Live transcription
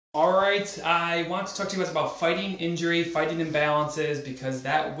All right, I want to talk to you guys about fighting injury, fighting imbalances, because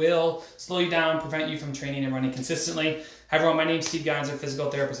that will slow you down, prevent you from training and running consistently. Hi everyone, my name is Steve Gonzer,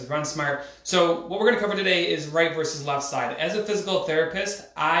 physical therapist with RunSmart. So what we're going to cover today is right versus left side. As a physical therapist,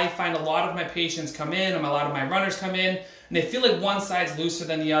 I find a lot of my patients come in, and a lot of my runners come in, and they feel like one side's looser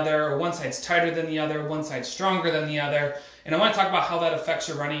than the other, or one side's tighter than the other, one side's stronger than the other. And I want to talk about how that affects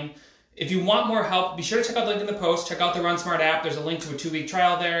your running. If you want more help, be sure to check out the link in the post. Check out the RunSmart app. There's a link to a 2-week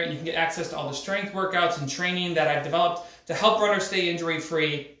trial there, and you can get access to all the strength workouts and training that I've developed to help runners stay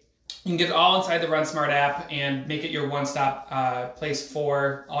injury-free. You can get it all inside the RunSmart app and make it your one-stop place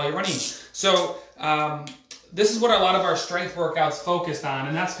for all your running. So this is what a lot of our strength workouts focused on,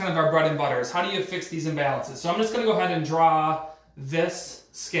 and that's kind of our bread and butter, is how do you fix these imbalances? So I'm just going to go ahead and draw this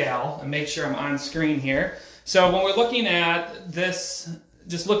scale and make sure I'm on screen here. So when we're looking at this,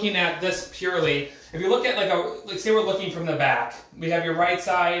 just looking at this purely, if you look at like say we're looking from the back, we have your right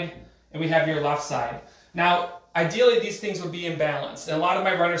side and we have your left side. Now, ideally these things would be imbalanced. And a lot of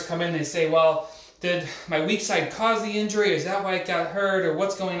my runners come in and they say, well, did my weak side cause the injury? Is that why it got hurt, or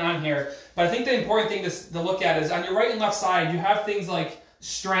what's going on here? But I think the important thing to look at is on your right and left side, you have things like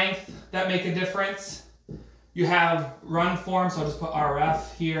strength that make a difference. You have run form, so I'll just put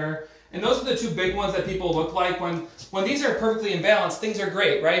RF here. And those are the two big ones that people look like. When these are perfectly imbalanced, things are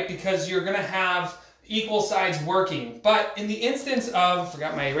great, right? Because you're going to have equal sides working. But in the instance of,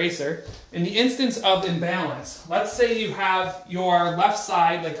 forgot my eraser, in the instance of imbalance, let's say you have your left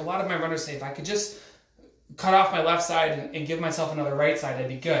side, like a lot of my runners say, if I could just cut off my left side and give myself another right side, that'd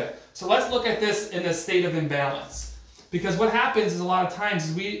be good. So let's look at this in a state of imbalance. Because what happens is a lot of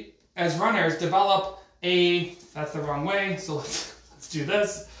times we, as runners, develop that's the wrong way, so let's do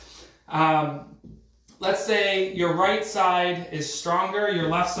this. Let's say your right side is stronger, your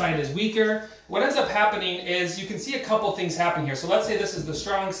left side is weaker. What ends up happening is you can see a couple things happen here. So let's say this is the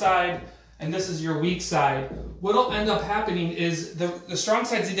strong side and this is your weak side. What will end up happening is the strong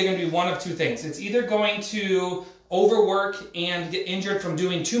side is either going to be one of two things. It's either going to overwork and get injured from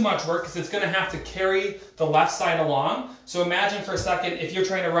doing too much work because it's going to have to carry the left side along. So imagine for a second if you're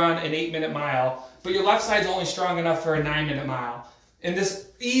trying to run an 8-minute mile, but your left side's only strong enough for a 9-minute mile. In this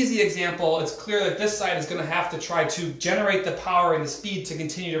easy example, it's clear that this side is going to have to try to generate the power and the speed to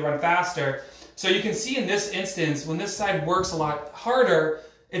continue to run faster. So you can see in this instance, when this side works a lot harder,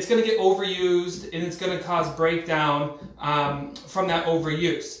 it's going to get overused and it's going to cause breakdown from that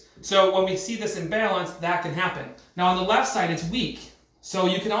overuse. So when we see this imbalance, that can happen. Now on the left side, it's weak. So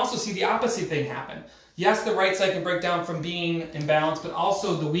you can also see the opposite thing happen. Yes, the right side can break down from being imbalanced, but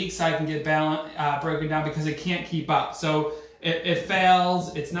also the weak side can get broken down because it can't keep up. So it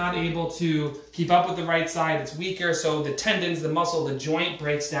fails, it's not able to keep up with the right side, it's weaker, so the tendons, the muscle, the joint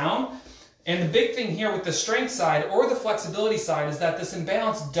breaks down. And the big thing here with the strength side or the flexibility side is that this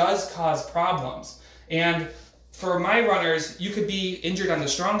imbalance does cause problems. And for my runners, you could be injured on the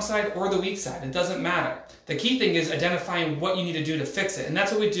strong side or the weak side, it doesn't matter. The key thing is identifying what you need to do to fix it. And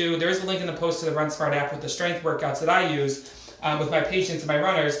that's what we do. There's a link in the post to the RunSmart app with the strength workouts that I use with my patients and my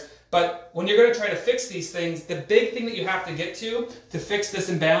runners. But when you're going to try to fix these things, the big thing that you have to get to fix this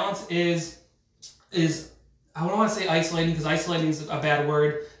imbalance is I don't want to say isolating, because isolating is a bad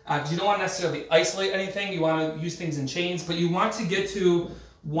word, because you don't want to necessarily isolate anything. You want to use things in chains, but you want to get to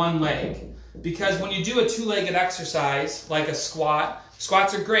one leg. Because when you do a two-legged exercise, like a squat,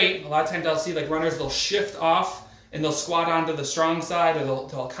 squats are great. A lot of times I'll see like runners, they'll shift off and they'll squat onto the strong side, or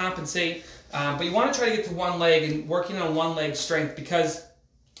they'll compensate. But you want to try to get to one leg and working on one leg strength, because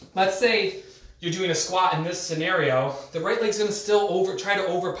let's say you're doing a squat in this scenario, the right leg's going to still try to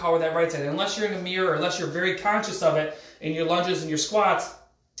overpower that right side. Unless you're in a mirror, or unless you're very conscious of it in your lunges and your squats,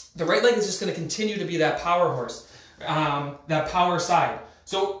 the right leg is just going to continue to be that power horse, that power side.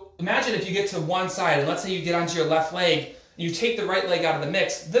 So imagine if you get to one side, and let's say you get onto your left leg, and you take the right leg out of the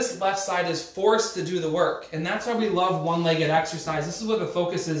mix, this left side is forced to do the work. And that's why we love one-legged exercise. This is what the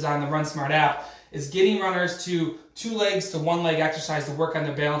focus is on the RunSmart app, is getting runners to 2 legs to 1 leg exercise to work on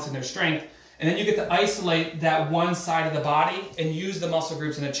their balance and their strength. And then you get to isolate that one side of the body and use the muscle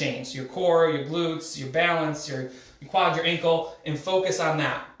groups in a chain. So your core, your glutes, your balance, your quad, your ankle, and focus on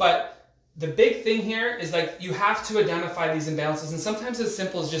that. But the big thing here is like you have to identify these imbalances. And sometimes it's as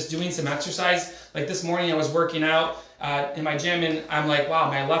simple as just doing some exercise. Like this morning I was working out in my gym, and I'm like, wow,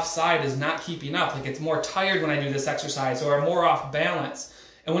 my left side is not keeping up. Like it's more tired when I do this exercise, or I'm more off balance.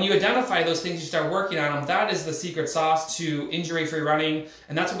 And when you identify those things, you start working on them. That is the secret sauce to injury-free running,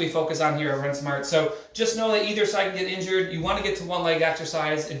 and that's what we focus on here at RunSmart. So just know that either side can get injured. You want to get to one leg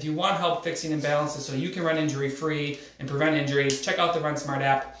exercise. If you want help fixing imbalances so you can run injury-free and prevent injuries, check out the RunSmart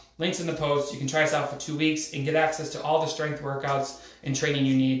app. Links in the post. You can try this out for 2 weeks and get access to all the strength workouts and training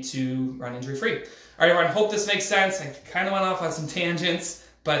you need to run injury-free. All right, everyone, hope this makes sense. I kind of went off on some tangents,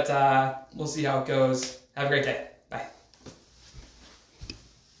 but we'll see how it goes. Have a great day.